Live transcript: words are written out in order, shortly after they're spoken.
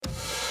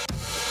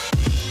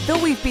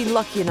Though we've been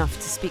lucky enough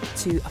to speak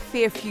to a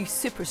fair few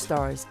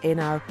superstars in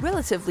our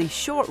relatively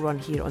short run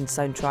here on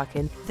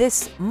Soundtracking,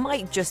 this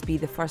might just be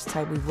the first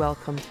time we've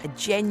welcomed a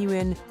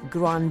genuine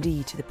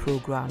grandee to the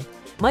programme.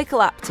 Michael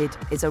Apted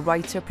is a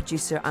writer,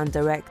 producer and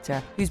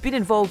director who's been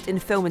involved in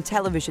film and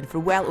television for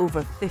well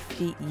over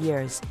 50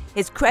 years.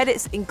 His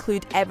credits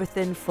include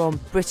everything from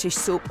British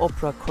soap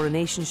opera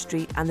Coronation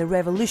Street and the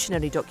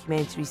revolutionary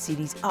documentary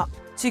series Up,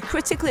 to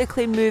critically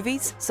acclaimed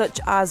movies such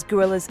as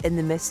Gorillas in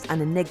the Mist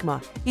and Enigma.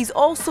 He's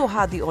also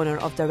had the honour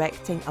of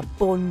directing a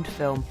Bond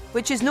film,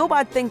 which is no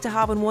bad thing to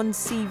have on one's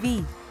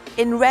CV.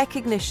 In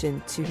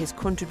recognition to his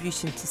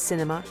contribution to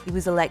cinema, he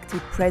was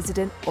elected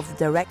President of the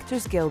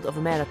Directors Guild of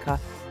America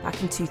back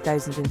in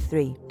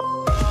 2003.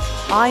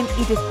 I'm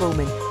Edith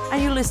Bowman,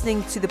 and you're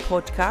listening to the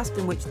podcast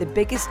in which the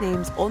biggest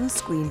names on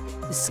screen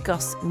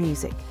discuss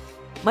music.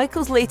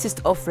 Michael's latest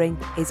offering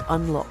is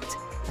Unlocked,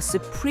 a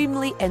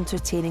supremely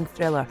entertaining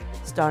thriller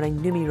starring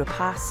Noomi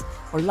Rapace,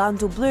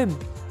 Orlando Bloom,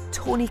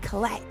 Toni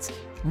Collette,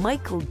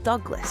 Michael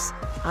Douglas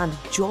and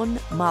John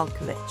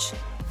Malkovich.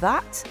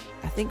 That,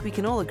 I think we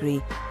can all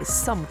agree, is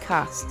some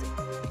cast.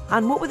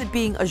 And what with it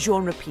being a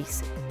genre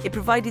piece, it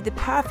provided the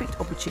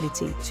perfect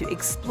opportunity to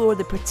explore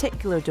the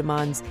particular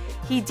demands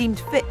he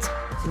deemed fit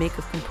to make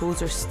of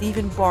composer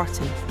Stephen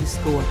Barton the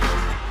score.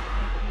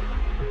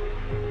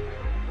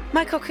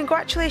 Michael,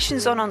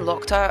 congratulations on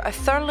Unlocked. I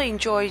thoroughly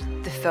enjoyed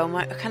the film.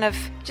 I kind of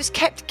just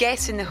kept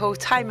guessing the whole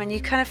time, and you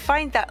kind of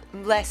find that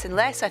less and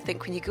less, I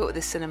think, when you go to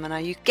the cinema now.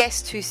 You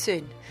guess too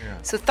soon. Yeah.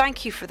 So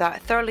thank you for that. I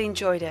thoroughly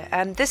enjoyed it.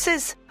 This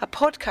is a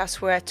podcast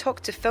where I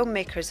talk to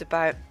filmmakers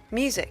about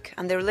music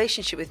and their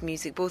relationship with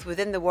music, both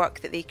within the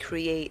work that they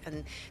create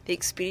and the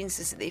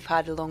experiences that they've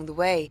had along the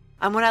way.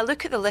 And when I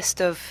look at the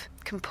list of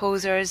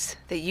composers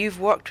that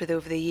you've worked with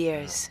over the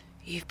years,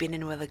 you've been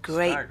in with a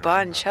great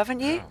bunch,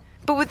 haven't you? Yeah.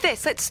 But with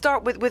this, let's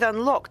start with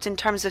Unlocked in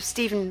terms of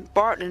Stephen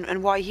Barton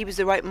and why he was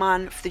the right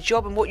man for the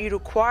job and what you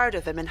required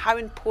of him, and how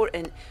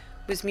important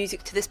was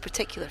music to this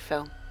particular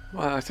film?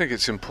 Well, I think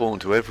it's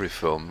important to every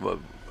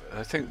film.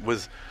 I think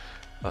with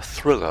a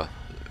thriller,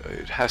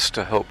 it has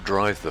to help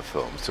drive the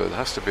film, so there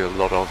has to be a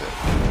lot of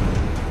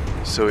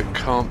it. So it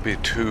can't be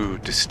too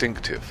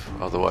distinctive,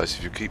 otherwise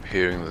if you keep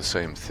hearing the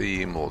same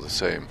theme or the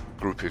same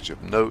groupage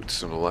of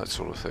notes and all that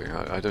sort of thing,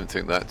 I don't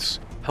think that's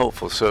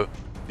helpful. So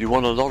you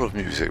want a lot of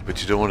music,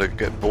 but you don't want to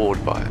get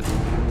bored by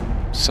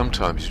it.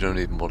 Sometimes you don't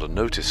even want to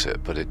notice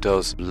it, but it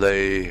does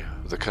lay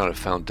the kind of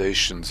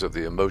foundations of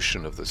the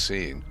emotion of the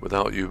scene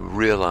without you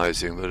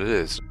realizing that it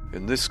is.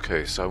 In this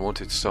case, I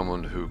wanted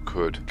someone who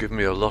could give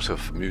me a lot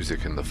of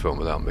music in the film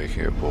without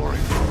making it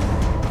boring.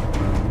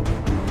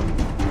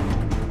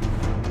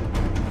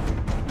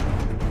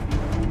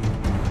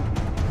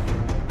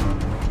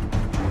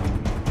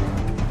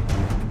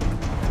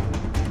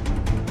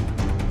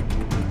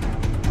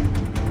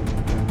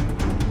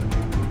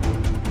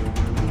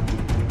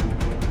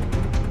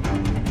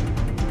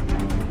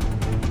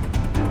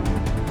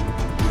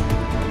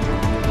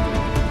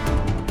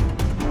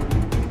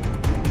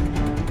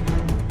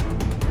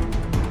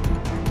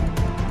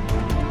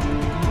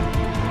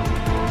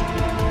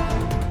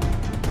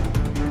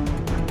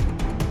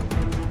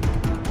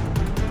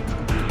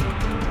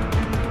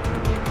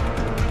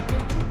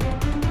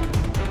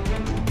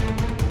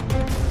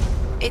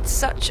 It's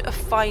such a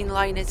fine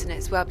line, isn't it,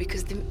 as well,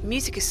 because the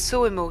music is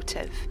so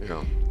emotive.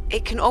 Yeah.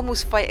 It can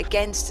almost fight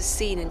against the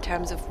scene in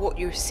terms of what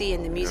you're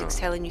seeing. The music's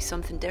telling you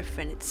something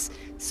different. It's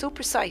so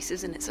precise,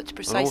 isn't it? Such a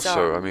precise art.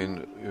 And also, I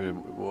mean,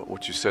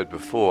 what you said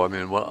before, I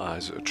mean, what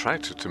was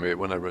attracted to me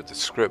when I read the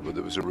script was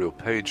there was a real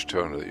page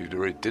turner that you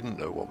really didn't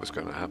know what was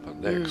going to happen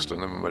next.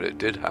 And then when it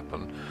did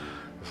happen,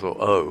 I thought,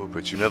 oh,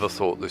 but you never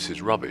thought this is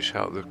rubbish,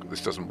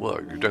 this doesn't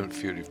work. You don't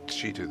feel you've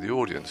cheated the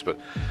audience. But,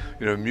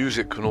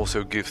 music can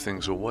also give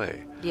things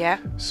away. Yeah.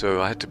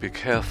 So I had to be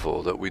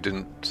careful that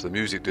the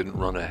music didn't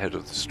run ahead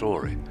of the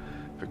story.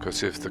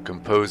 Because if the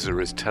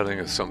composer is telling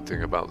us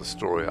something about the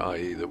story,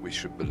 i.e. that we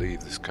should believe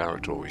this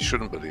character or we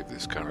shouldn't believe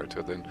this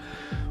character, then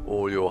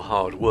all your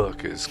hard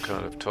work is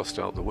kind of tossed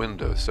out the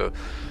window. So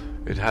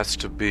it has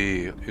to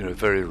be,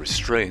 very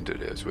restrained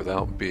it is,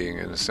 without being,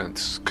 in a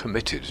sense,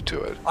 committed to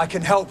it. I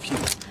can help you.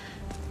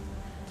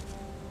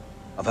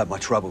 I've had my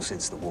trouble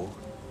since the war.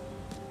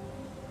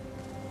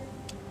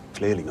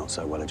 Clearly not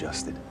so well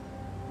adjusted.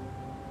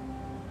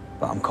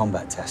 But I'm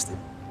combat tested.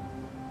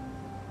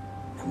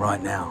 And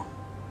right now,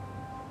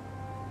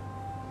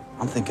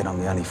 I'm thinking I'm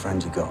the only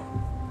friend you got.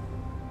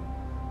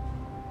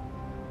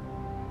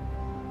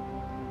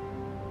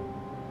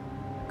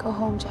 Go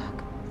home, Jack.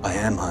 I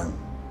am home.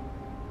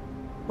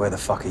 Where the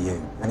fuck are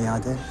you? Any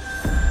idea?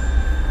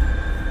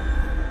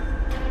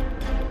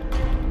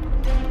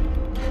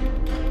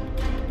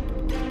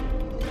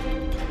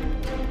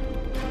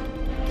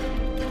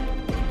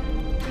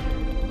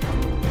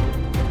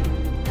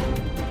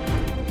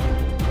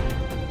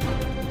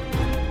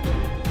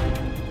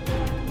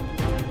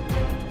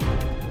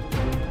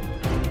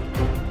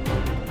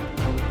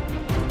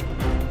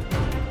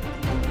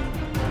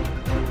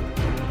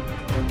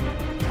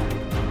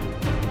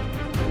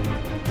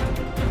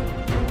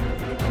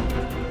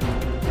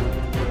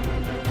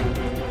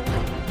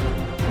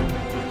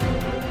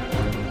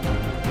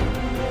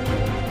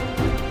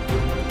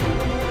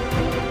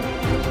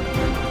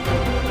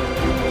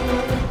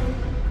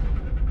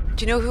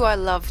 Do you know who I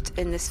loved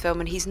in this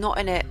film, and he's not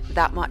in it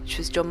that much,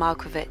 was John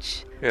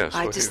Malkovich. Yes,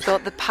 I just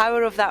thought the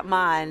power of that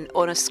man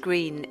on a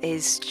screen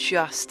is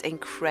just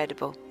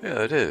incredible.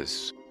 Yeah, it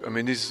is. I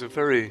mean, he's a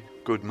very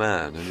good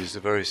man, and he's a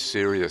very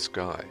serious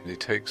guy, and he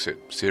takes it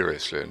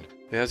seriously, and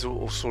he has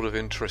all sort of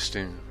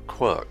interesting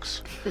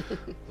quirks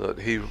that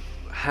he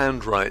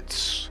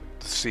handwrites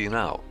the scene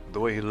out. The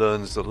way he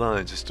learns the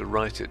lines is to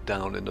write it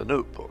down in a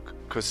notebook.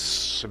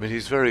 Because, I mean,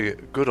 he's very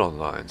good on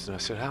lines. And I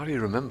said, how do you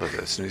remember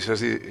this? And he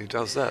says he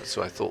does that.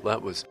 So I thought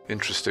that was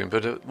interesting.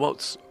 But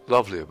what's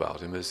lovely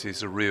about him is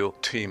he's a real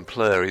team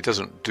player. He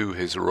doesn't do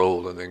his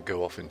role and then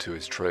go off into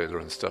his trailer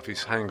and stuff. He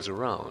hangs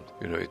around.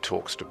 You know, he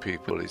talks to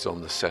people. He's on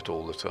the set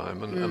all the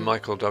time. And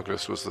Michael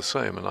Douglas was the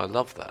same. And I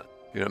love that.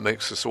 You know, it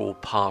makes us all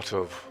part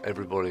of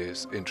everybody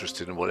is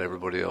interested in what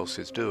everybody else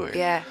is doing.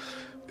 Yeah.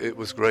 It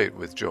was great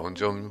with John.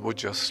 John would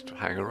just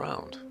hang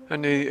around.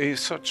 And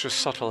he's such a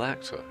subtle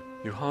actor.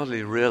 You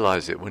hardly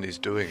realise it when he's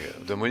doing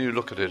it. Then when you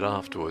look at it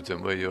afterwards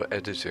and where you're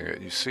editing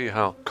it, you see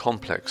how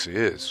complex he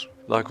is.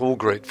 Like all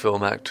great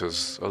film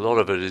actors, a lot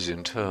of it is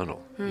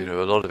internal. You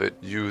know, a lot of it,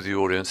 you, the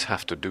audience,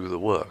 have to do the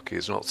work.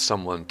 He's not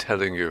someone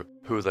telling you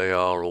who they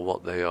are or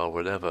what they are,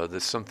 whatever.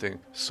 There's something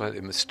slightly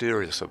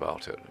mysterious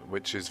about it,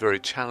 which is very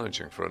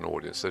challenging for an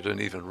audience. They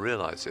don't even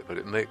realise it, but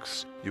it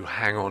makes you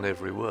hang on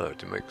every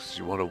word. It makes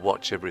you want to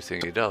watch everything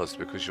he does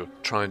because you're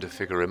trying to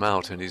figure him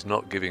out, and he's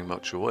not giving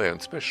much away. And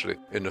especially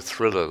in a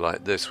thriller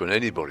like this, when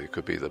anybody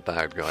could be the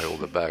bad guy or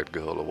the bad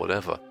girl or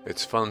whatever,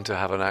 it's fun to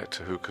have an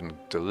actor who can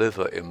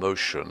deliver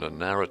emotion and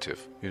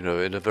narrative, you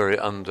know, in a very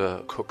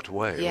undercooked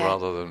way,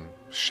 rather than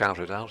shout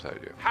it out at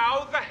you.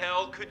 How the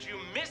hell could you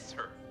miss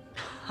her?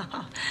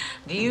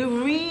 Do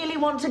you really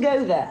want to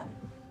go there?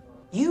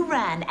 You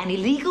ran an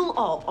illegal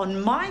op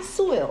on my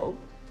soil,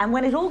 and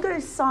when it all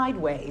goes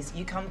sideways,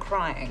 you come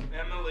crying.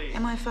 Emily.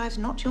 MI5's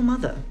not your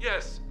mother.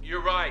 Yes,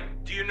 you're right.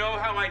 Do you know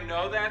how I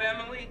know that,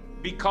 Emily?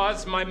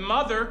 Because my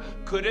mother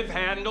could have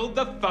handled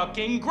the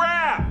fucking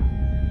grab.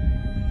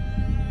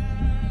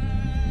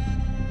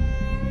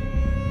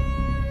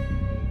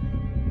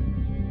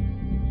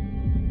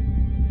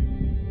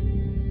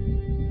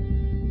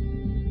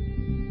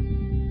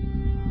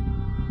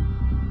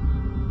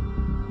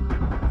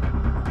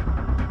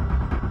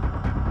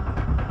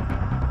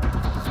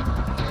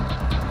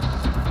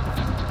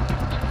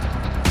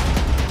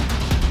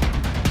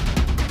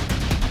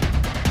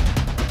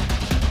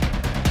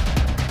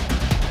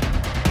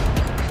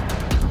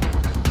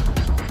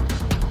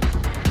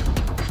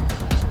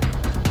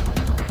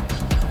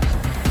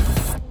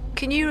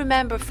 Can you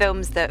remember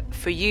films that,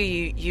 for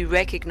you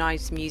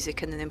recognise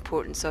music and the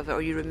importance of it,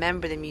 or you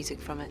remember the music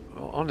from it?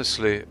 Well,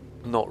 honestly,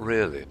 not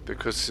really,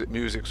 because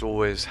music's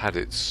always had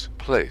its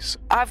place.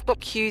 I've got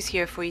cues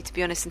here for you, to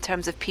be honest, in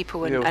terms of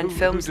people and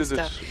films who did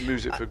and stuff. this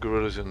music for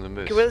Gorillas in the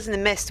Mist? Gorillas in the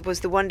Mist was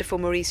the wonderful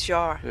Maurice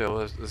Jarre. Yeah,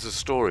 well, there's a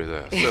story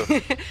there.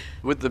 So,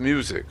 with the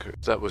music,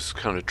 that was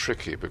kind of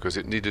tricky because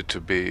it needed to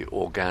be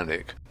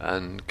organic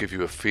and give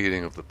you a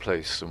feeling of the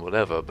place and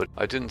whatever, but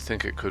I didn't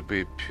think it could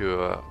be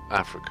pure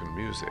African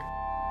music.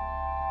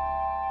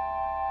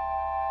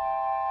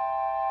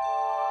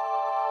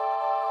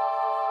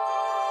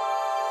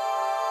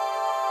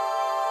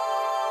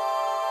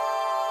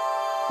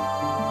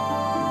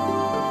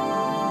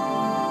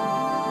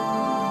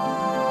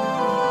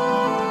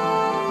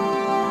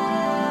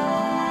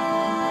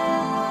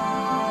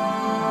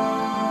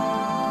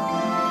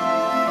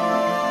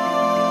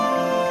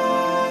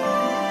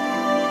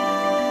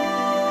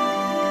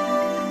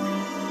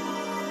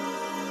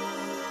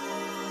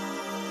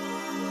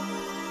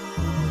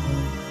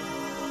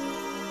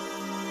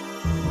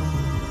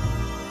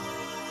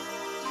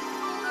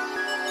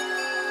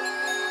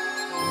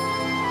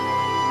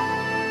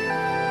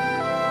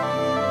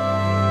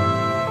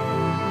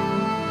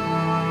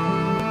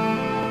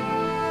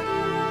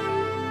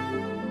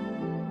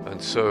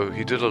 So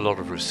he did a lot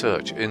of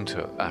research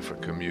into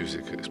African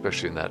music,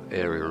 especially in that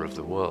area of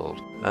the world,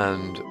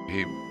 and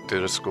he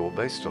did a score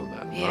based on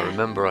that. Yeah. I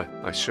remember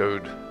I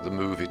showed the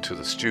movie to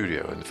the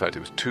studio, and in fact it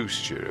was two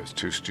studios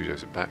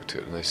that backed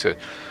it, and they said,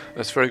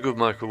 "That's very good,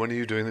 Michael, when are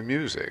you doing the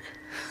music?"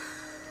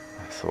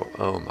 I thought,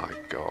 oh my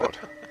God.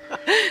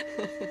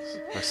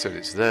 I said,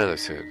 "It's there." They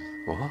said,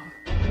 "What?"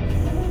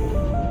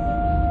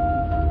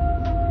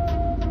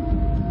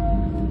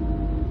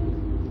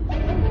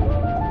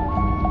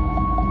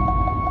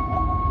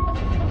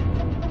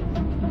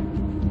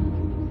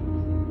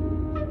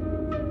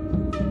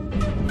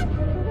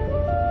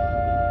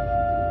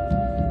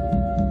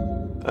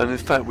 And in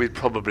fact, we'd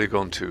probably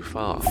gone too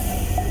far.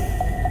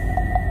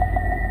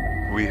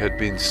 We had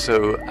been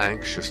so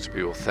anxious to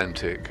be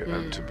authentic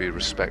and to be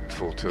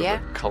respectful to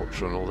the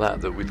culture and all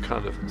that we'd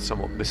kind of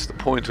somewhat missed the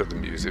point of the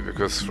music,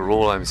 because for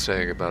all I'm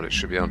saying about it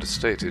should be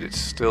understated, it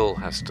still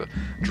has to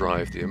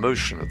drive the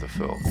emotion of the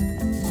film.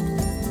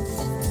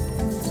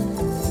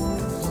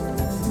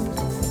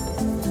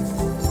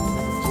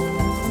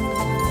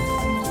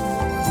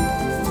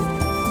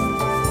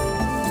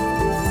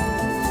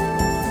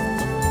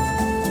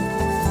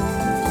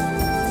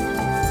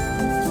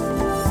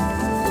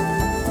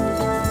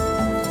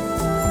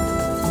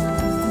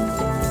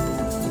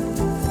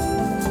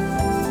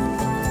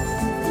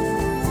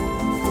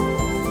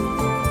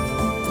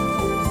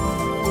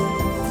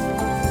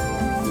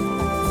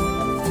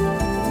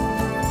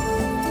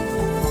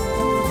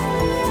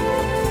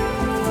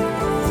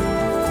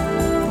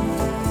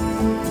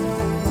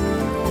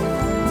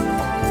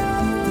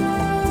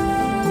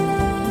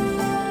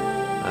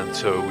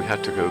 So we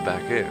had to go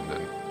back in,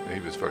 and he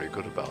was very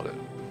good about it.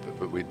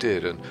 But we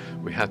did, and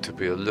we had to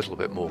be a little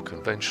bit more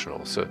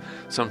conventional. So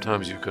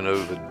sometimes you can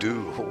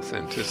overdo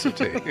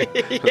authenticity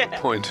at the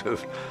point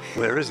of,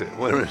 where is it?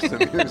 Where is the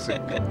music?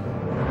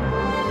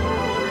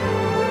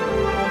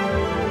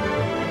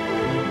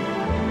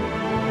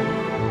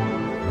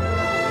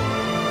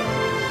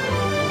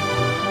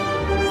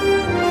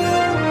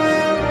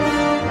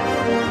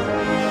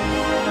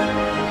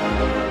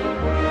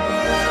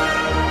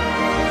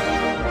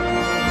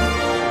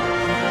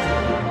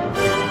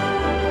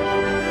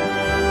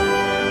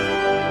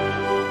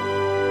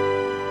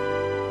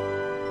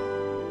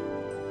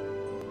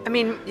 I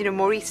mean, you know,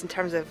 Maurice, in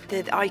terms of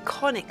the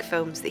iconic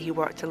films that he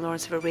worked on,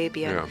 Lawrence of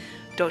Arabia,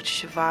 Dr.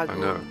 Zhivago. I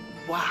know.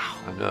 Wow.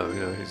 I know,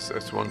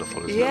 it's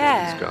wonderful, isn't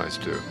Yeah. it, what these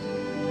guys do.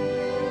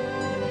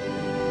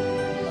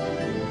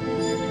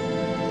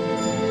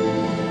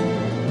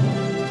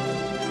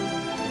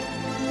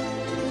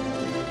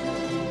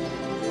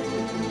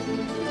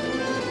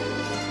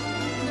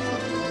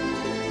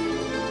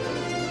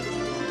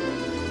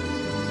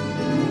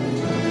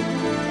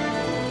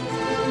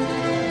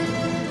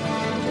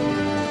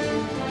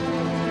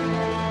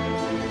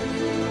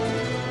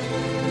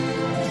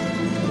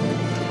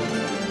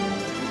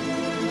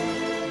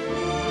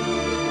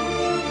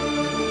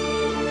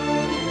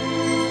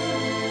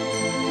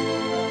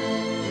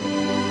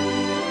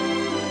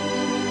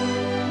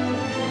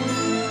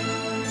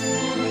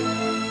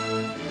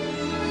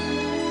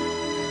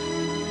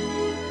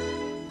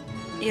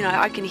 You know,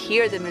 I can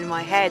hear them in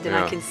my head, and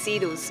I can see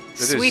those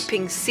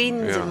sweeping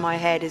scenes in my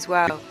head as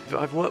well.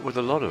 I've worked with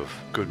a lot of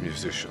good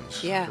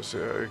musicians. Yeah.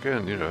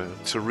 Again, you know,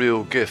 it's a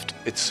real gift.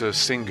 It's a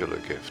singular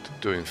gift,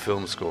 doing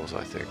film scores,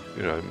 I think.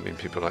 You know, I mean,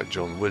 people like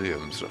John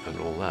Williams and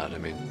all that. I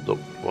mean, look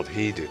what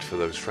he did for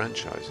those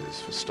franchises,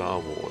 for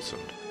Star Wars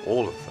and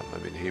all of them.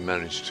 I mean, he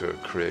managed to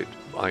create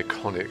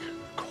iconic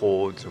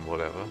chords and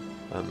whatever.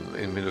 I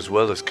mean, as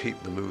well as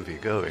keep the movie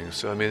going.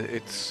 So, I mean,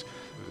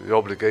 the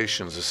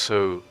obligations are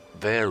so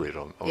varied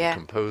on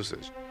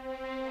composers.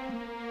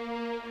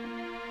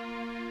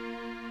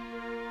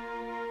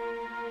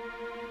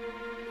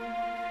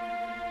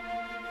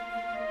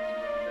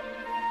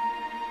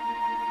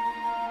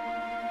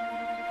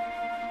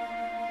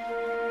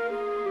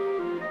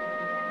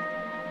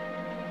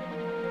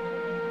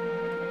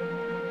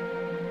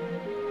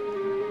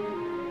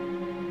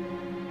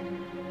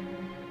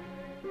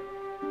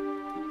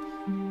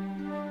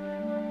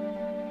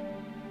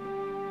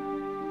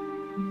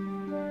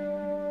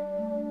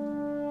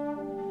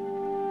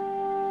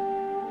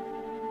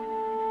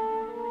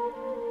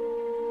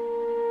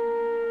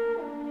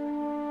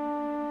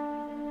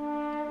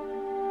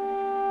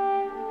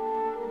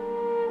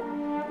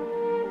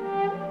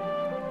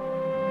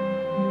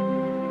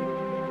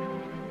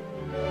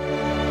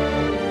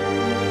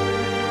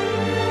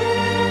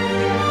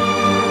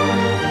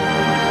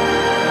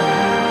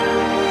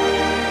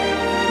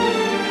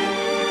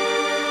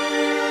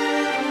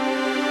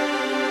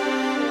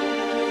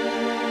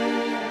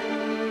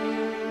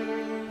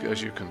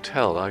 As you can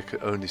tell, I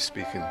could only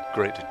speak in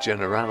great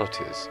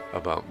generalities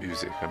about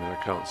music. I mean, I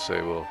can't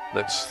say, well,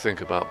 let's think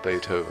about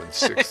Beethoven's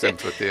Sixth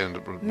Symphony at the end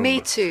of...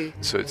 Me too.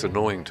 So it's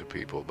annoying to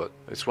people, but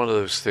it's one of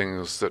those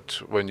things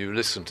that when you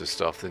listen to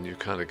stuff, then you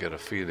kind of get a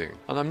feeling.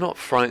 And I'm not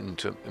frightened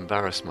to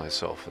embarrass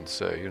myself and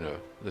say, you know,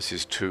 this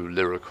is too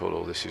lyrical,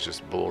 or this is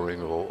just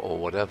boring, or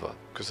whatever.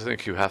 Because I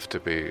think you have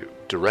to be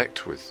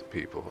direct with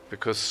people,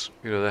 because,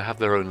 you know, they have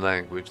their own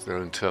language, their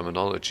own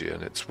terminology,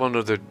 and it's one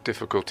of the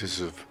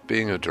difficulties of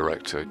being a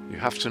director. You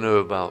have to know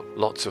about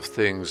lots of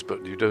things,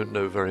 but you don't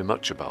know very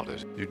much about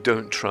it. You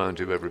don't try and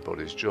do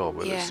everybody's job,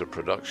 whether it's the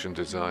production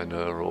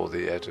designer or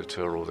the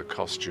editor or the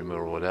costumer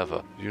or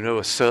whatever. You know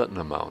a certain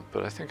amount,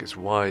 but I think it's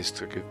wise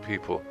to give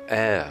people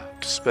air,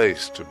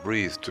 space to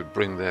breathe, to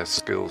bring their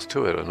skills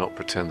to it and not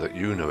pretend that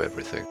you know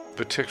everything.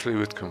 Particularly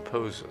with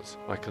composers.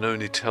 I can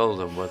only tell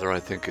them whether I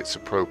think it's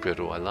appropriate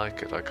or I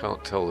like it. I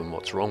can't tell them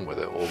what's wrong with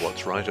it or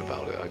what's right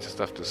about it. I just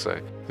have to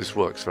say, this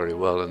works very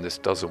well and this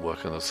doesn't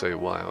work, and they'll say,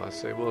 why? I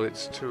say, well,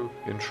 it's too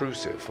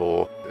intrusive,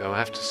 or I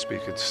have to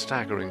speak in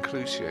staggering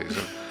cliches.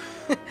 And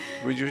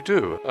well, you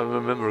do. I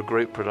remember a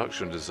great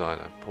production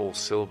designer, Paul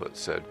Silbert,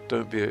 said,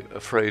 don't be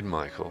afraid,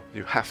 Michael.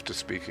 You have to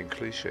speak in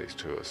cliches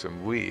to us,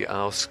 and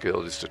our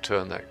skill is to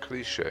turn that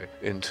cliche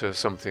into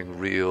something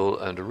real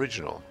and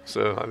original.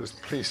 So I was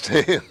pleased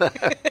to hear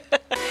that.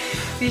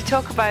 You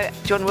talk about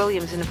John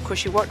Williams, and of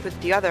course you worked with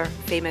the other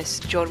famous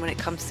John when it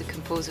comes to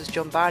composers,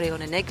 John Barry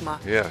on Enigma.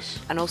 Yes.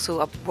 And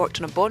also worked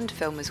on a Bond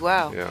film as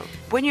well. Yeah.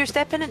 When you're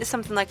stepping into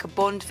something like a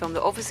Bond film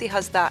that obviously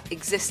has that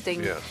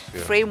existing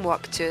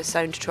framework to a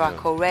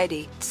soundtrack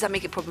already, does that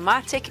make it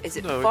problematic? Is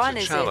it fun?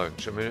 It's a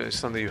challenge. I mean, it's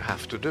something you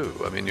have to do.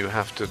 I mean, you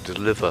have to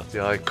deliver the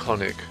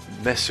iconic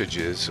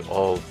messages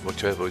of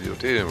whatever you're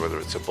dealing, whether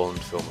it's a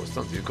Bond film or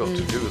something. You've got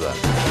to do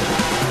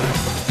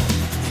that.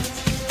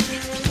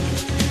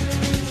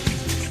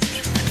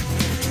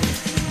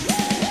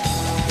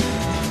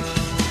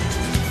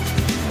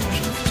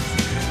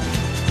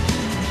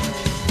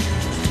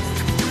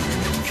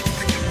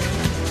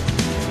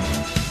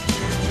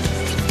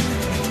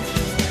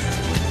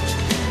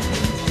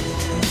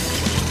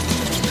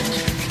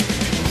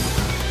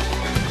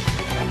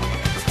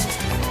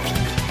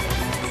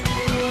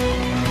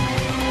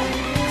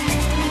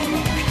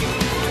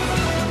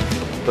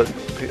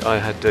 But I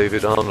had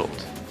David Arnold,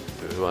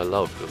 who I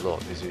loved a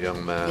lot. He's a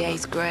young man. Yeah,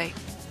 he's great.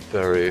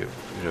 Very,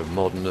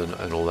 modern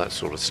and all that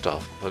sort of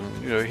stuff.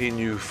 And, he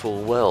knew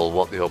full well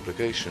what the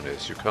obligation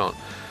is. You can't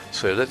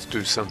say, let's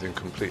do something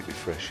completely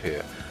fresh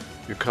here.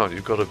 You can't.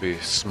 You've got to be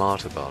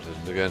smart about it.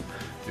 And again,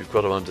 you've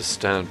got to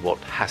understand what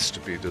has to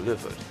be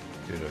delivered.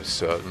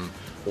 Certain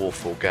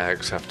awful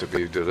gags have to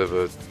be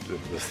delivered.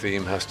 The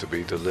theme has to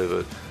be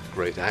delivered.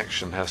 Great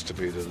action has to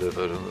be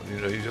delivered.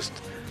 And, you just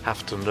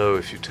have to know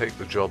if you take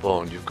the job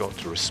on, you've got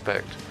to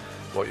respect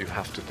what you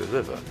have to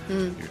deliver.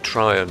 You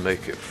try and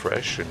make it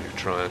fresh, and you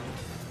try and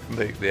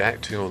make the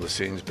acting or the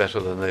scenes better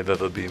than they've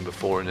ever been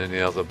before in any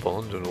other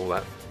Bond and all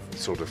that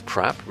sort of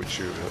crap, which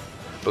you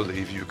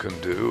believe you can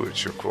do,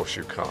 which of course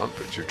you can't,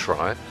 but you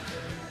try.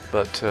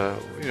 But,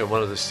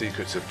 one of the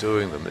secrets of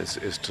doing them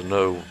is to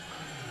know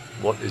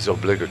what is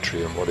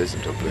obligatory and what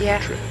isn't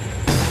obligatory. Yeah.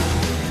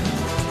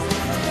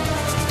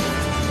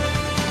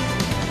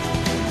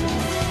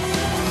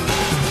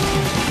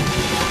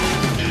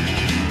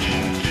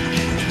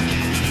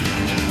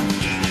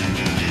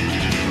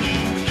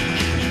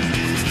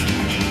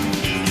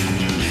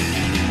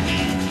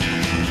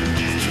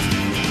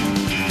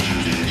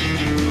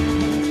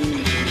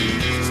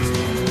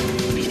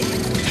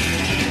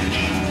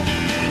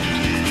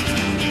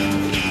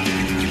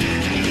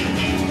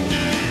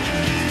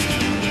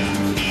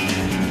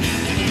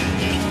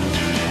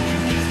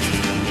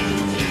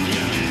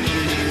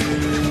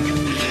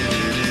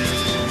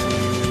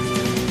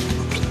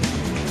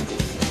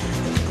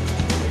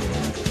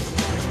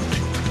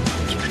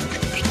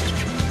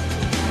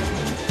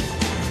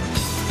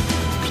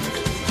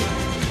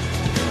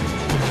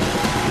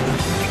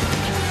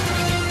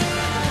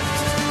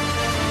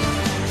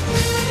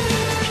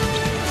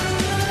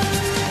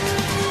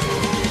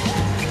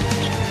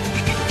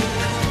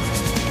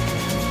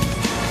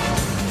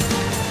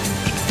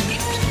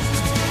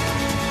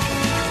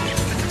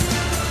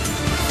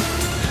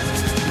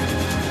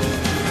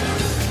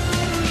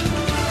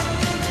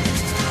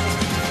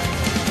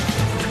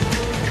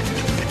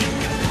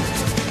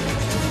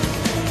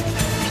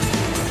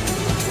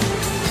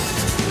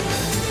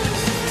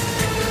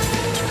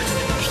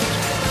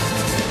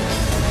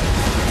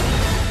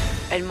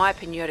 In my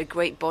opinion, you had a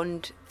great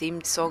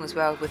Bond-themed song as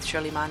well with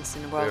Shirley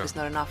Manson, The World Is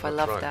Not Enough. I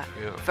loved that.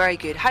 Yeah. Very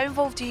good. How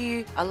involved are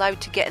you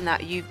allowed to get in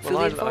that? Are you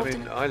fully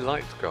involved? I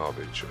liked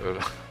Garbage.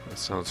 It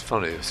sounds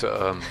funny,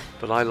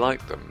 but I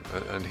liked them,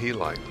 and he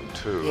liked them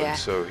too. Yeah. And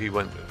so he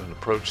went and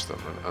approached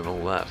them and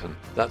all that. And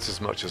that's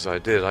as much as I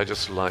did. I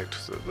just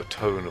liked the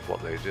tone of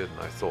what they did. And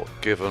I thought,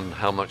 given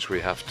how much we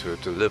have to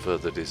deliver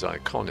that is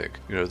iconic,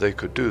 they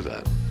could do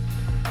that.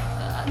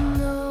 I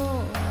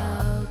know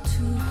how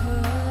to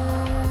hurt.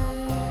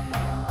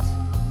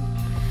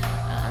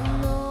 I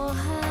know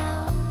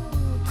how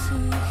to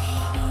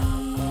heal.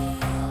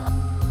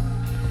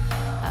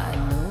 I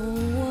know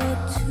what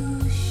to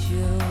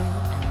show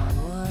and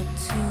what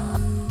to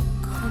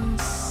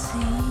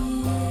conceal.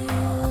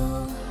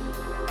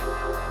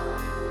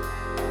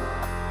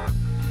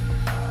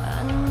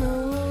 I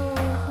know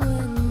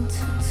when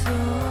to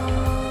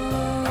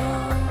talk,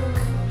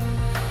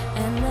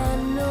 and I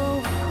know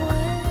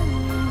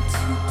when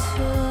to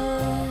touch.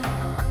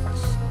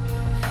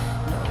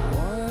 No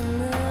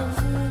one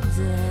ever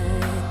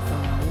died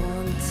from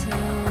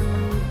wanting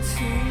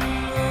too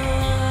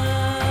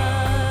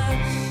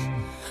much.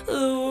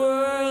 The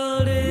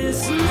world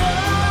is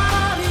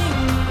not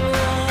enough,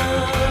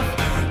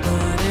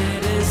 but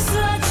it is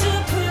such a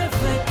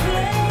perfect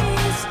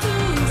place to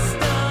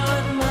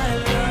start, my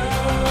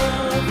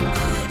love.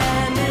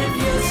 And if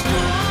you're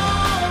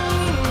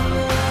strong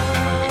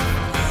enough,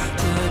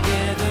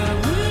 together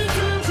we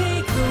can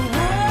take the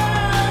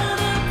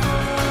world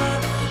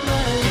apart,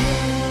 my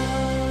love.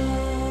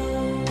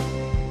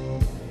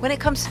 When it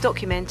comes to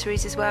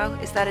documentaries as well,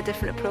 is that a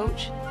different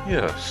approach?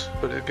 Yes,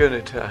 but again,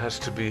 it has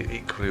to be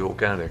equally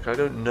organic. I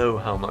don't know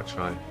how much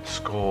I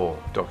score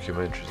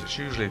documentaries. It's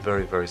usually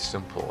very, very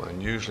simple,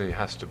 and usually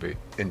has to be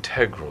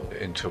integral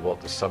into what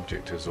the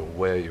subject is or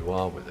where you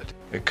are with it.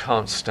 It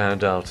can't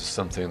stand out as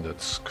something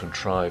that's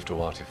contrived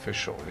or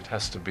artificial. It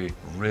has to be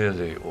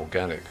really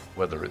organic,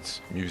 whether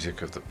it's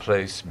music of the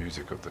place,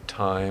 music of the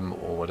time,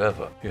 or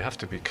whatever. You have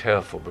to be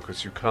careful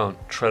because you can't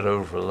tread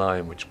over a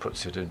line which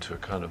puts it into a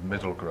kind of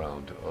middle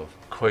ground of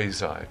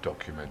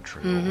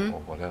quasi-documentary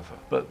or whatever.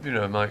 But,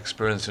 my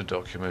experience in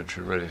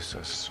documentary really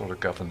sort of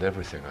governed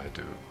everything I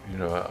do.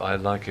 I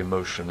like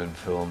emotion in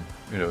film,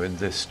 in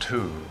this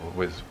too,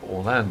 with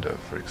Orlando,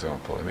 for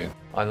example. I mean,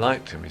 I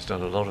liked him. He's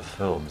done a lot of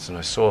films, and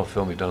I saw a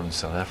film he'd done in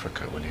South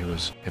Africa when he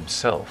was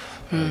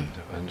himself. And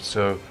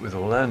so with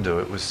Orlando,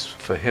 it was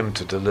for him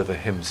to deliver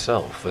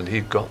himself, and he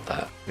got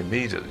that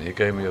immediately. He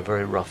gave me a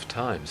very rough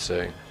time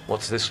saying,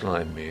 "What's this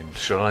line mean?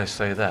 Should I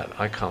say that?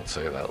 I can't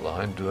say that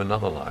line. Do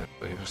another line."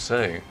 of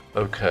saying,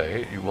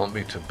 okay, you want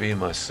me to be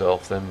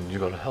myself, then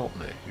you've got to help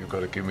me. You've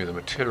got to give me the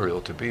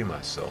material to be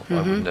myself.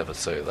 I would never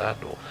say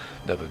that or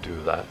never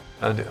do that.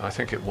 And I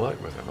think it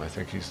worked with him. I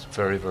think he's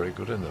very, very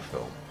good in the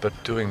film. But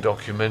doing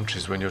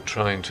documentaries when you're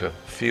trying to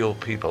feel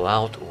people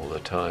out all the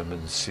time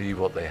and see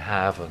what they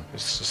have, and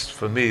it's just,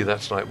 for me,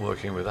 that's like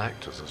working with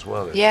actors as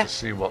well. It's to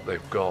see what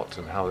they've got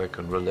and how they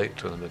can relate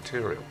to the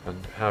material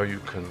and how you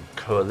can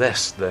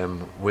coalesce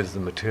them with the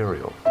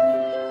material.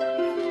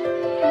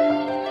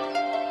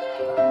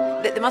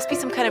 There must be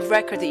some kind of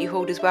record that you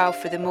hold as well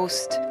for the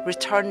most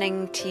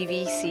returning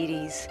TV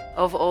series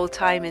of all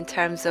time in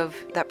terms of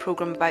that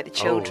programme about the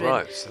children. Oh,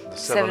 right. The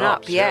 7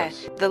 Up,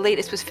 yes. The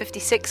latest was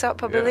 56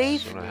 Up, I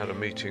believe. Yes, and I had a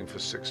meeting for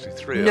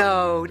 63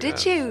 No, Up.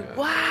 did you? Yeah,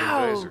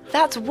 wow.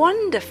 That's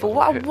wonderful.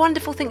 What a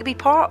wonderful thing to be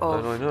part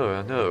of. I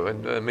know.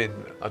 And I mean,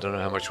 I don't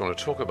know how much you want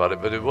to talk about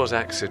it, but it was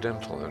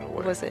accidental in a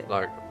way. Was it?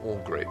 Like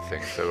all great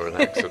things, they were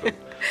an accident.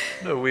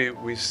 No,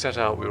 we set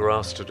out, we were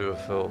asked to do a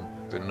film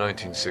in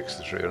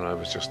 1963, and I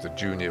was just the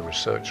junior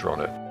researcher on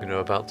it,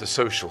 about the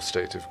social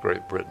state of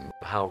Great Britain.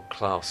 How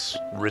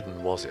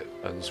class-ridden was it?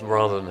 And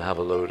rather than have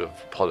a load of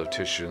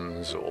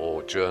politicians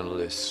or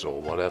journalists or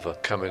whatever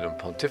come in and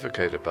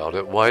pontificate about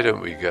it, why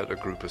don't we get a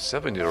group of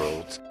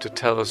 7-year-olds to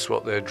tell us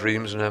what their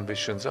dreams and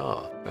ambitions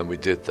are? And we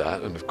did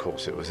that, and of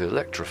course it was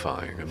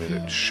electrifying. I mean,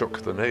 it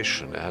shook the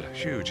nation. It had a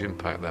huge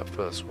impact, that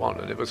first one,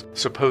 and it was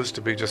supposed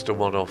to be just a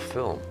one-off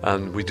film.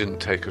 And we didn't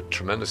take a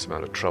tremendous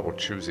amount of trouble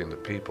choosing the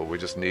people. We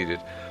just needed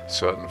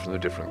certain from the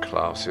different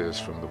classes,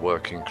 from the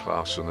working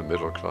class, from the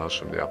middle class,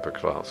 from the upper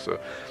class. So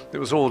it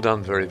was all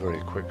done very,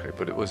 very quickly,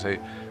 but it was a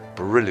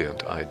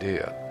brilliant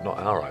idea. Not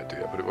our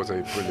idea, but it was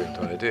a brilliant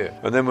idea.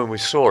 And then when we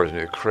saw it, and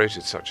it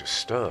created such a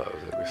stir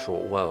that we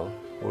thought, well,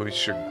 we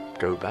should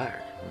go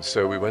back. And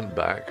so we went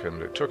back,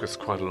 and it took us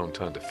quite a long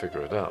time to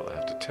figure it out, I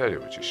have to tell you,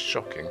 which is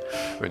shocking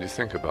when you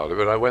think about it.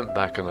 But I went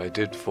back and I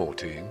did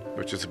 14,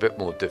 which is a bit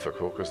more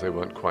difficult because they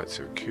weren't quite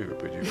so cute,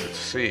 but you could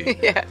see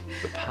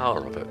the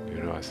power of it.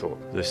 I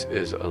thought, this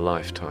is a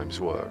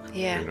lifetime's work.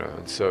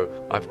 And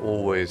so I've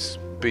always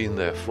been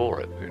there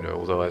for it,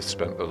 although I've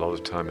spent a lot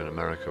of time in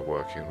America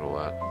working and all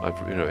that.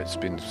 It's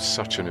been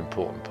such an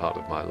important part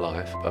of my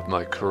life, of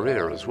my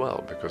career as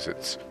well, because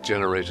it's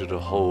generated a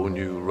whole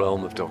new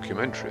realm of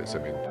documentaries.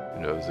 I mean,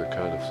 the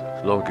kind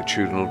of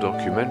longitudinal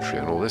documentary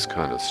and all this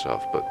kind of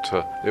stuff, but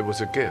it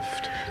was a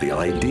gift. The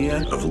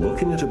idea of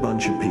looking at a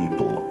bunch of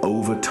people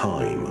over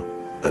time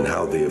and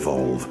how they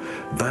evolve,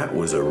 that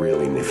was a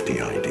really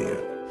nifty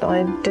idea.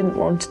 I didn't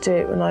want to do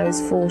it when I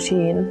was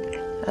 14,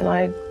 and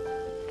I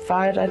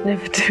vowed I'd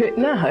never do it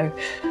now,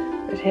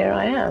 but here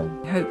I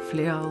am.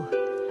 Hopefully I'll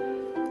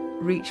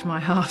reach my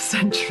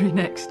half-century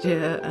next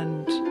year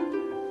and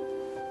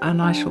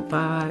I shall bow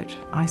out.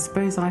 I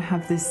suppose I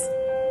have this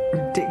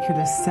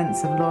ridiculous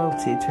sense of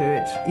loyalty to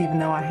it, even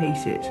though I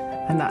hate it,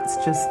 and that's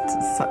just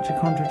such a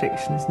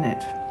contradiction, isn't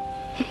it?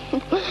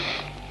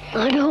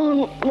 I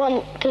don't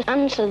want to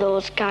answer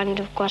those kind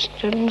of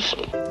questions.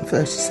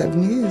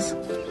 37 years.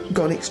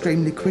 Gone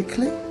extremely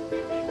quickly.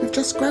 We've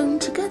just grown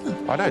together.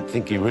 I don't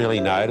think you really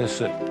notice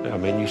it. I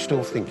mean, you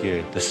still think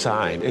you're the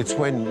same. It's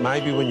when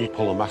you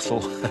pull a muscle,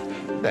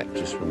 that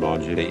just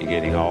reminds you that you're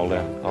getting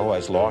older. I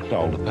always liked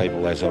older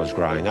people as I was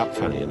growing up,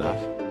 funny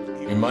enough.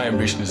 My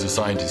ambition as a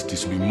scientist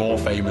is to be more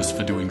famous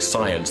for doing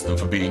science than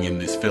for being in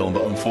this film,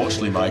 but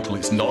unfortunately, Michael,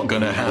 it's not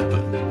going to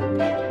happen.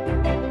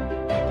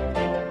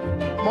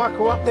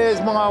 Michael, up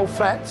there's my old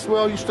flats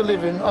where I used to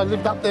live in. I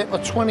lived up there for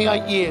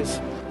 28 years.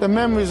 The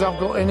memories I've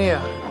got in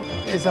here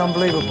is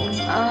unbelievable.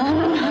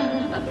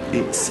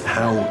 It's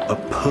how a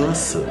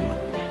person,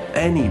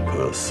 any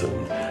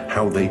person,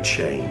 how they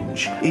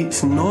change.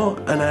 It's not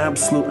an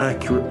absolute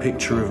accurate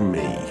picture of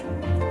me,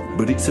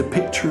 but it's a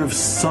picture of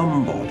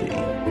somebody.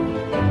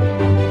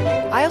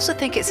 I also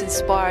think it's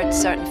inspired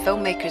certain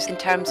filmmakers in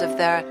terms of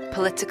their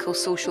political,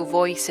 social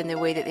voice in the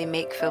way that they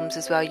make films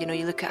as well. You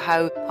look at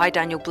how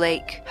Daniel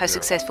Blake, how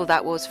successful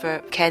that was for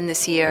Ken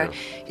this year.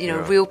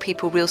 Real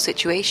people, real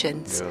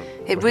situations.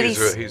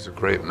 He's a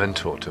great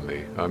mentor to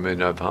me. I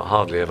mean, I've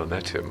hardly ever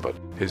met him, but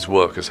his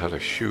work has had a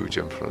huge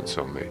influence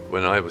on me.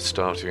 When I was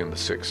starting in the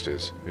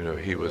 60s,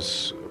 he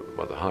was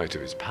at the height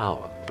of his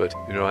power. But,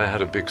 I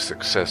had a big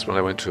success when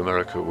I went to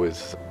America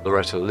with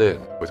Loretta Lynn,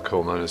 with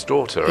Coal Miner's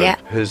Daughter. Yeah.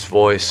 And his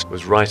voice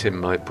was right in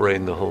my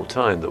brain the whole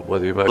time, that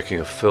whether you're making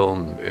a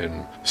film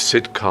in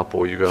Sidcup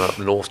or you go up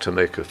north to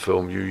make a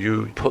film,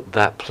 you put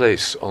that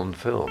place on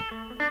film.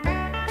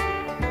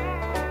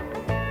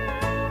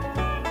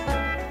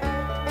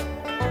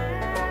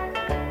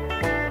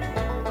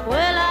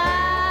 Well,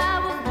 I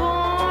was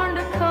born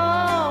to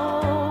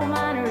coal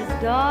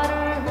miner's daughter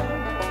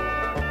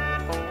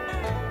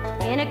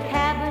in a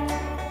cabin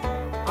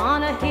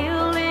on a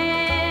hill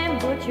in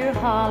Butcher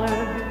Holler.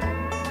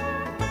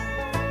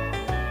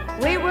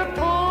 We were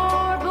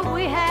poor, but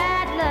we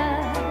had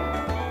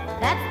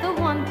love. That's the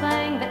one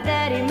thing that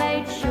Daddy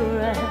made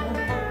sure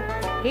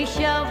of. He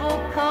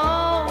shoveled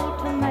coal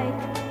to make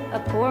a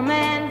poor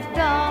man's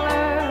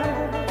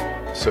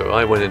dollar. So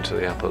I went into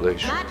the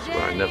Appalachians,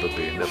 where I'd never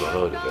been, never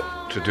heard of it,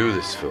 to do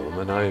this film,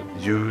 and I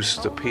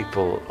used the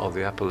people of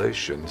the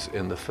Appalachians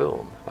in the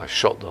film. I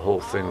shot the whole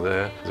thing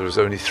there. There was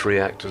only 3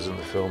 actors in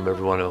the film,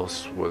 everyone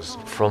else was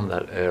from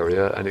that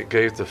area, and it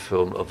gave the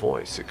film a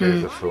voice. It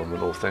gave the film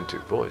an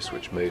authentic voice,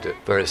 which made it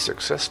very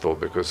successful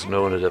because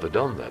no one had ever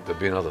done that. There'd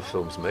been other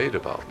films made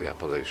about the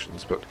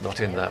Appalachians, but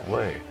not in that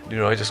way. You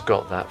know, I just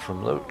got that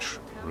from Loach,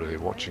 really,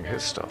 watching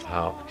his stuff,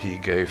 how he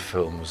gave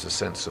films a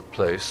sense of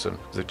place, and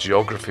the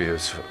geography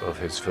of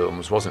his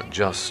films wasn't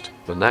just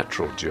the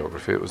natural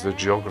geography, it was the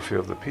geography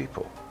of the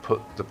people. Put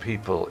the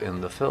people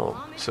in the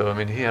film. So, I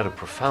mean, he had a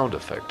profound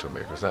effect on me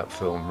because that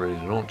film really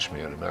launched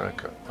me in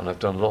America. And I've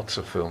done lots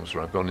of films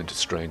where I've gone into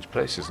strange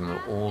places, and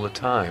all the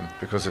time,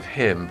 because of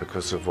him,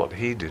 because of what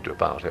he did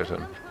about it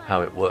and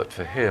how it worked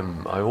for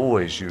him, I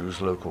always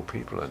use local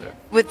people in it.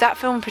 With that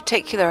film in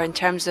particular, in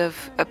terms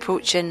of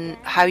approaching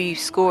how you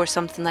score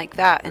something like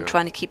that and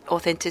trying to keep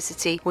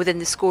authenticity within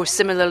the score,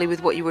 similarly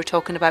with what you were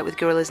talking about with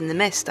Gorillas in the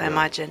Mist, I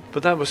imagine.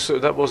 But that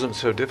wasn't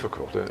so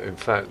difficult. In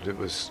fact, it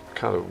was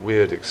kind of a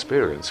weird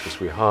experience because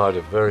we hired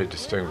a very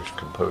distinguished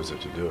composer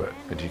to do it.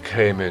 And he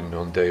came in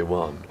on day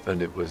one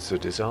and it was a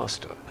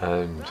disaster.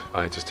 And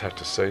I just had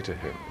to say to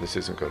him, this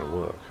isn't going to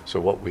work. So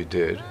what we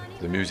did,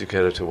 the music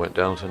editor went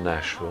down to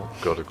Nashville,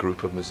 got a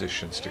group of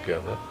musicians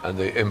together, and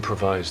they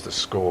improvised the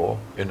score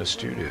in a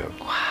studio.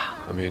 Wow.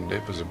 I mean,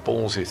 it was a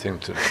ballsy thing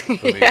for me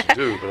to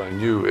do, but I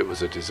knew it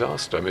was a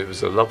disaster. I mean, it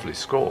was a lovely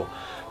score,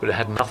 but it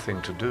had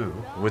nothing to do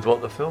with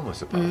what the film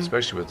was about,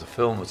 especially with the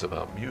film was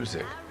about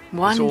music.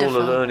 Wonderful. It's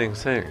all a learning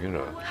thing, you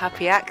know.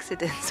 Happy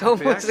accidents,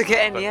 almost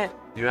again, yeah.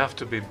 You have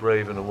to be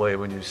brave in a way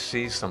when you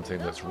see something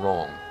that's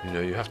wrong. You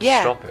know, you have to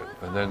stop it.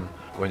 And then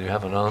when you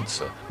have an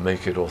answer,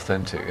 make it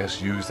authentic.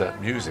 Yes, use that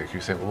music.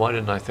 You think, well, why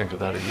didn't I think of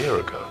that a year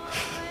ago?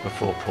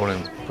 Before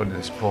putting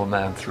this poor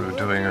man through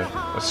doing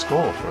a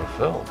score for a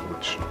film,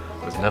 which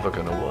was never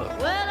going to work.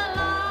 Well, a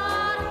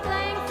lot of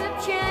things have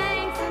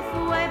changed since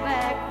way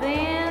back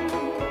then.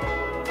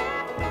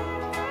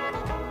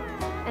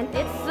 And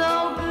it's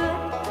so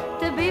good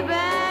to be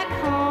back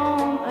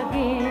home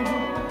again.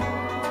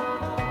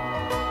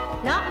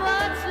 Not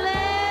much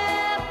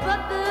left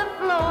but the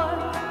floor.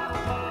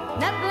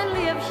 Nothing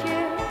lives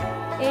here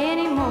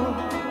anymore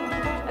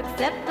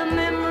except the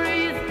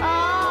memories of a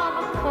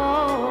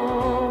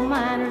coal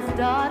miner's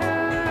daughter.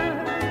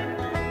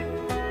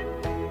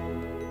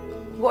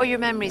 What are your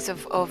memories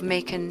of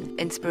making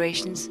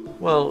Inspirations?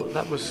 Well,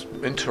 that was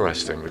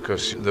interesting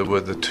because there were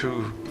the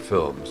 2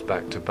 films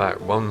back to back.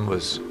 One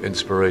was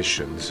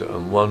Inspirations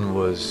and one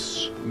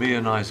was me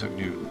and Isaac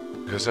Newton,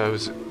 because I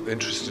was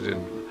interested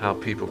in how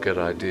people get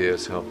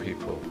ideas, how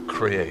people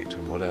create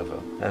and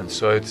whatever. And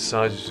so I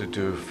decided to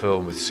do a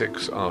film with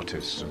 6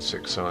 artists and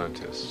 6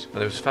 scientists.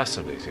 And it was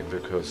fascinating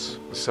because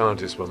the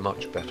scientists were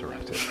much better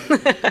at it.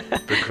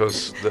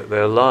 Because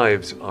their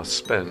lives are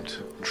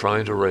spent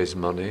trying to raise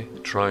money,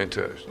 trying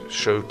to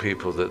show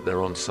people that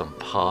they're on some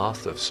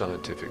path of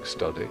scientific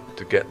study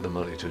to get the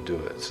money to do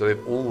it. So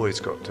they've always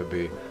got to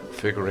be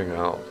figuring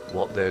out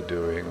what they're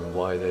doing and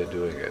why they're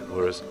doing it.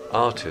 Whereas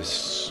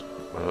artists,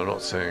 and I'm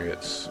not saying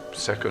it's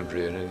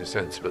secondary in any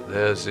sense, but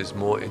theirs is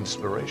more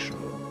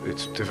inspirational.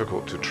 It's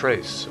difficult to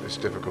trace, it's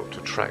difficult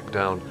to track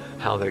down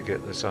how they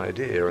get this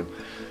idea, and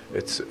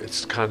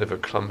it's kind of a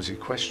clumsy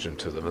question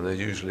to them, and they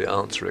usually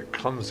answer it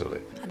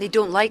clumsily. And they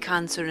don't like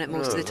answering it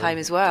most of the time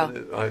as well.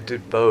 I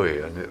did Bowie,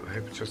 and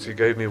he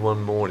gave me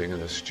one morning in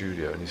a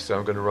studio, and he said,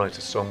 I'm going to write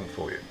a song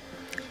for you.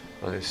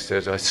 And he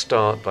said, I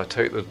start by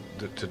take the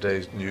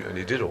today's new, and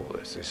he did all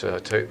this. He said, I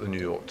take the New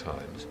York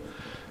Times.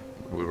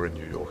 We were in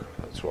New York,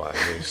 that's why.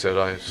 And he said,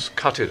 I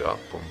cut it up,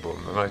 boom, boom,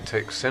 and I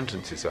take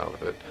sentences out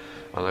of it,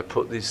 and I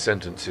put these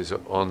sentences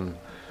on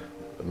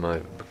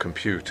my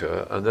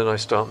computer, and then I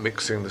start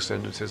mixing the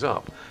sentences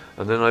up.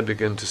 And then I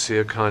begin to see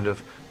a kind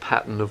of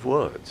pattern of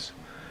words.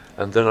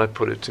 And then I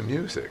put it to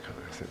music. And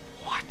I think,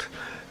 what?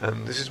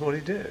 And this is what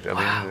he did.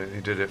 I mean,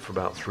 he did it for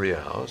about 3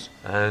 hours,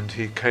 and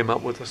he came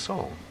up with a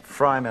song.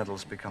 Fry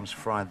Metals becomes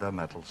Fry the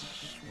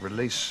Metals.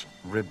 Release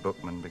Rib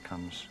Bookman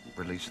becomes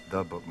Release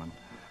the Bookman.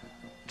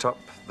 Top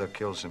the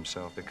kills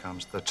himself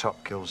becomes the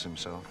Top kills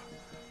himself.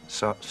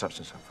 So, such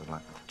and such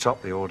like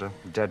Top the order,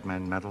 Dead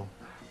Men Medal,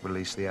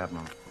 Release the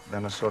Admiral.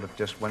 Then I sort of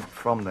just went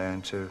from there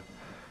into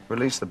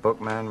Release the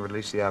Bookman,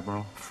 Release the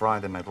Admiral, Fry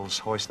the Medals,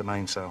 Hoist the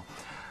Mainsail.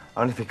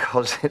 Only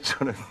because it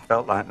sort of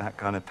felt like that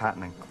kind of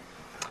patterning,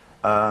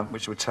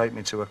 which would take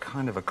me to a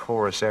kind of a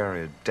chorus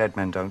area. Dead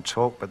men don't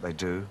talk, but they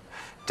do.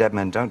 Dead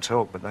men don't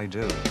talk, but they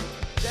do.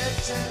 Dead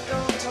men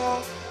don't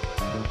talk.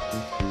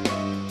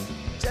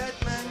 Dead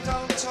men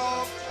don't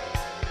talk.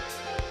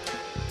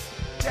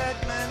 Dead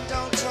men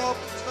don't talk,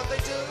 but they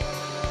do.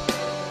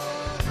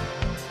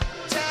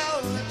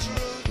 Tell the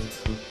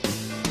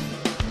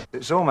truth.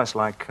 It's almost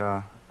like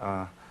a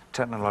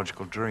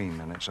technological dream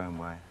in its own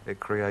way. It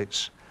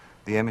creates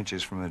the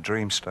images from a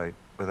dream state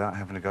without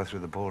having to go through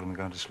the boredom and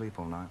going to sleep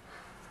all night.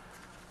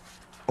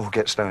 Or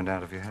get stoned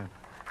out of your head.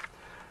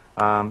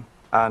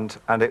 And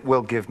it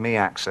will give me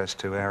access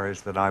to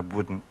areas that I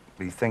wouldn't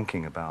be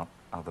thinking about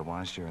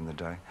otherwise during the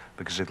day,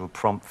 because it'll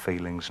prompt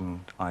feelings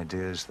and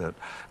ideas that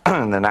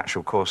in the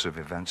natural course of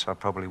events I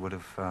probably would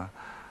have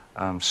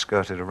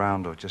skirted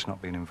around or just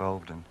not been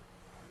involved in.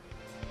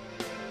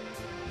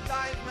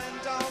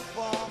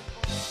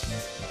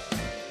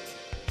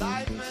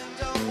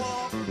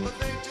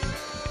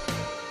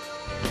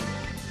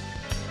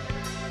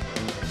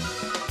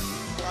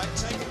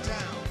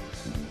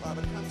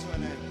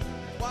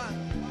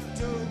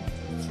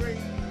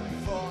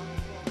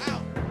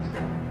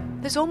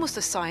 There's almost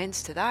a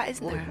science to that,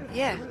 isn't there?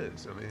 Yeah. There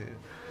is.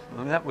 I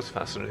mean, that was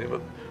fascinating,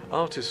 but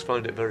artists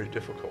find it very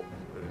difficult,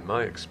 in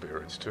my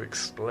experience, to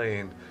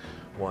explain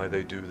why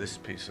they do this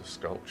piece of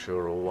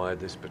sculpture or why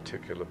this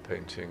particular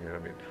painting. I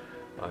mean,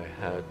 I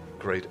had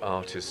great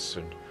artists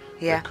and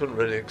they couldn't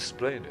really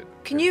explain it.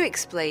 Can you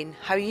explain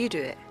how you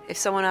do it, if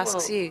someone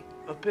asks you?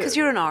 A bit. Because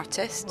you're an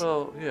artist.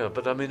 Well, yeah,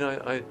 but I mean,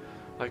 I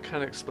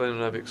can explain,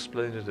 and I've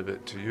explained it a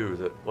bit to you,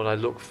 that what I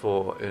look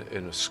for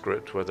in a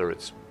script, whether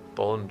it's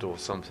Bond or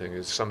something,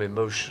 is some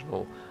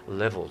emotional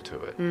level to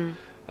it.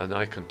 And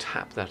I can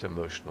tap that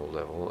emotional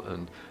level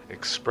and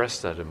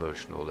express that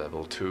emotional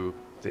level to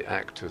the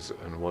actors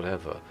and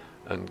whatever,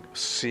 and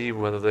see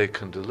whether they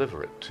can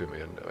deliver it to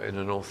me in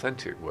an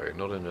authentic way,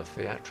 not in a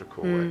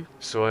theatrical way.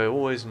 So I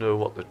always know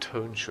what the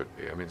tone should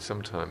be. I mean,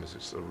 sometimes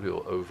it's a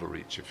real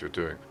overreach if you're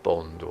doing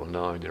Bond or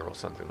Narnia or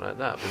something like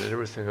that, but in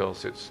everything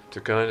else it's to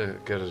kind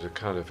of get at a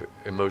kind of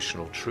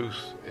emotional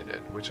truth in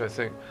it, which I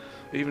think,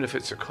 even if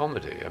it's a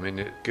comedy, I mean,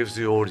 it gives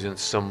the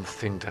audience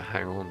something to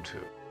hang on to.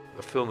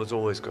 The film has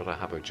always got to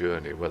have a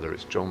journey, whether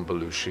it's John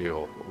Belushi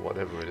or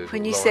whatever it is.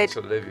 When you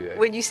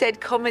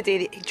said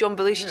comedy, John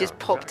Belushi just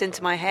popped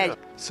into my head. Yeah.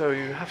 So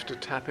you have to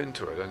tap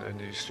into it,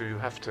 and you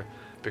have to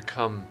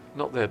become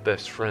not their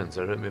best friends.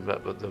 I don't mean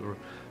that, but the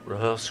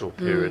rehearsal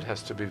period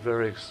has to be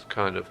very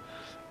kind of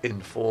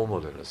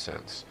informal in a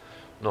sense.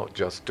 Not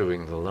just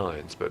doing the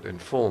lines, but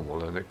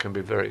informal, and it can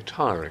be very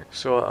tiring.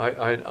 So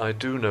I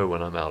do know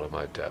when I'm out of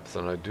my depth,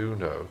 and I do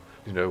know,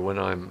 when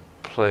I'm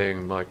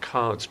playing my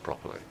cards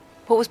properly.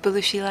 What was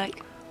Belushi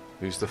like?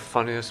 He was the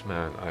funniest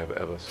man I've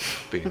ever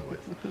been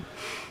with.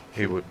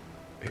 He would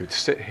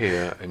sit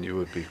here, and you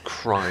would be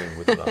crying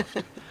with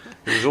laughter.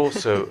 He was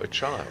also a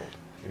child.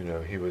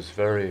 He was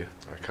very,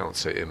 I can't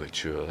say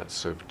immature, that's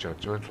so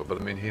judgmental,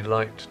 but I mean, he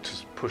liked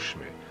to push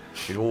me.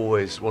 He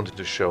always wanted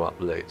to show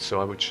up late, so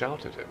I would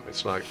shout at him.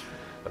 It's like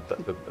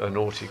a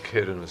naughty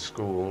kid in a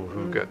school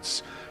who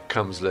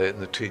comes late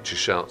and the teacher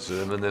shouts at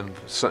him, and then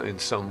in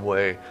some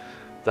way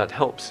that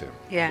helps him.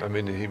 Yeah. I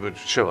mean, he would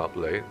show up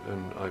late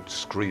and I'd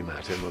scream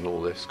at him and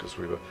all this because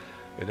we were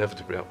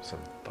inevitably up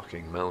some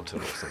fucking mountain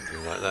or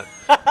something like that.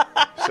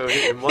 So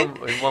in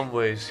one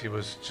ways he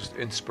was just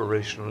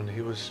inspirational, and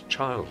he was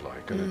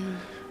childlike, and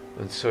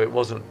so it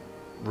wasn't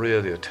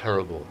really a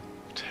terrible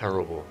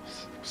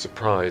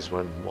surprise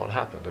when what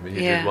happened. I mean,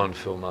 he did one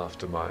film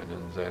after mine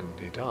and then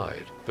he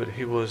died. But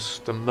he was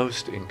the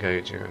most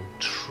engaging and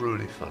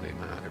truly funny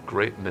man, a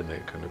great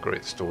mimic and a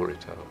great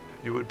storyteller.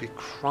 You would be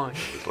crying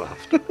with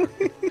laughter.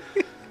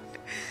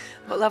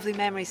 What lovely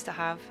memories to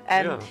have.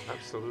 Yeah,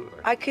 absolutely.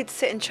 I could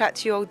sit and chat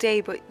to you all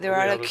day, but there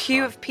are a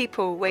queue of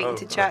people waiting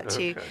to chat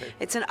to you.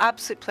 It's an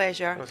absolute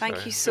pleasure.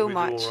 Thank you so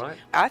much. All right?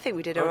 I think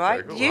we did all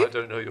right. Well, You? I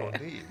don't know your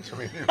needs.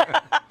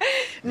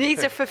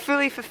 Needs are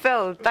fully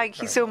fulfilled. Thank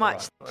you so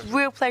much.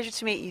 Real pleasure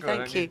to meet you.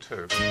 Good, Thank you.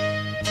 Too.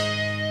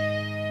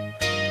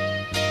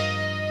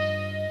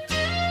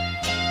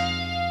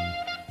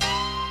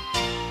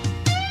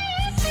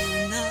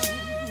 You know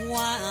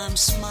why I'm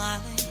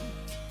smiling.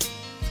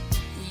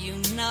 You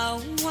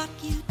know what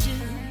you do.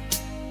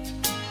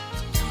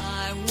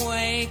 I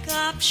wake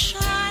up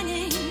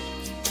shining,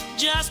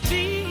 just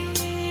being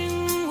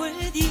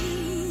with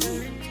you.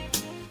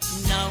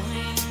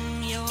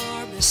 Knowing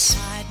you're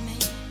beside me,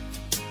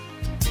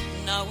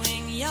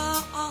 knowing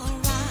you're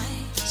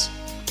alright,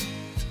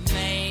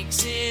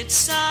 makes it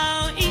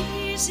so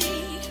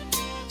easy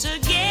to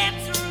get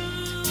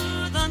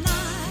through the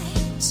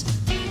night.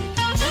 We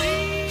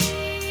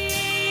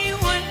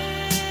will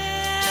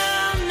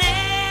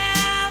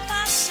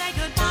never say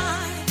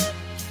goodbye.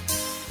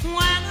 When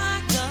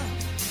I go,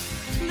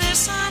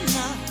 this I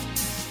know,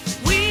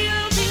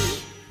 we'll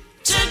be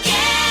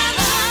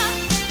together.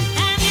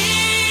 And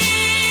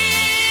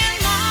in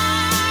my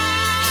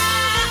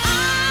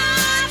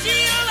arms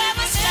you'll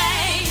ever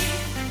stay.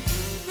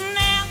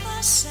 Never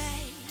say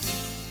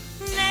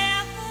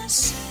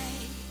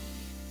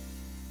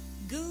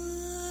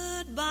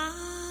goodbye.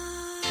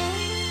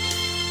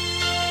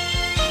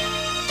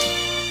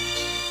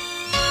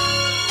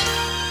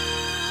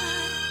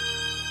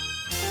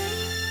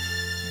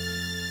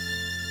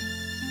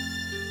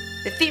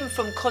 The theme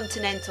from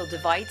Continental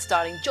Divide,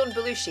 starring John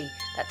Belushi,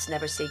 that's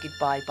Never Say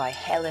Goodbye by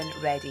Helen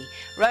Reddy,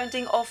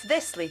 rounding off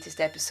this latest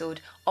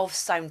episode of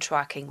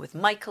Soundtracking with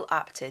Michael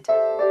Apted.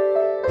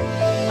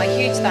 My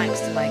huge thanks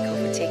to Michael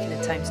for taking the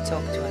time to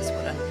talk to us.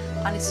 What an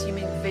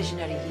unassuming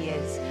visionary he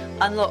is.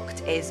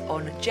 Unlocked is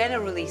on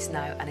general release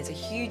now and is a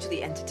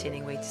hugely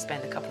entertaining way to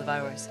spend a couple of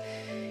hours.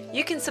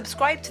 You can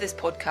subscribe to this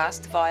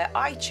podcast via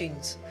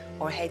iTunes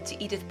or head to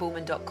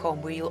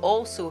edithbowman.com, where you'll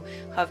also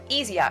have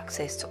easy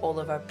access to all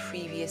of our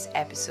previous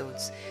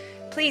episodes.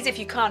 Please, if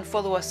you can,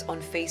 follow us on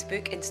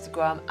Facebook,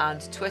 Instagram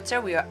and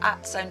Twitter. We are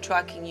at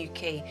Soundtracking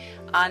UK,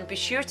 and be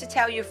sure to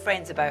tell your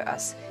friends about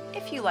us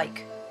if you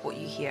like what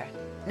you hear.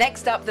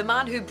 Next up, the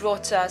man who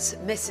brought us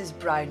Mrs.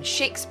 Brown,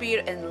 Shakespeare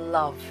in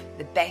Love,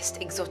 the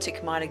best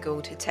exotic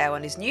marigold hotel,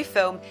 and his new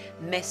film,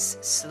 Miss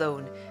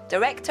Sloane.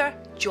 Director,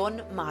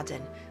 John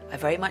Madden. I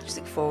very much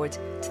look forward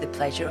to the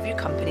pleasure of your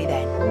company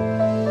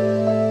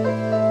then.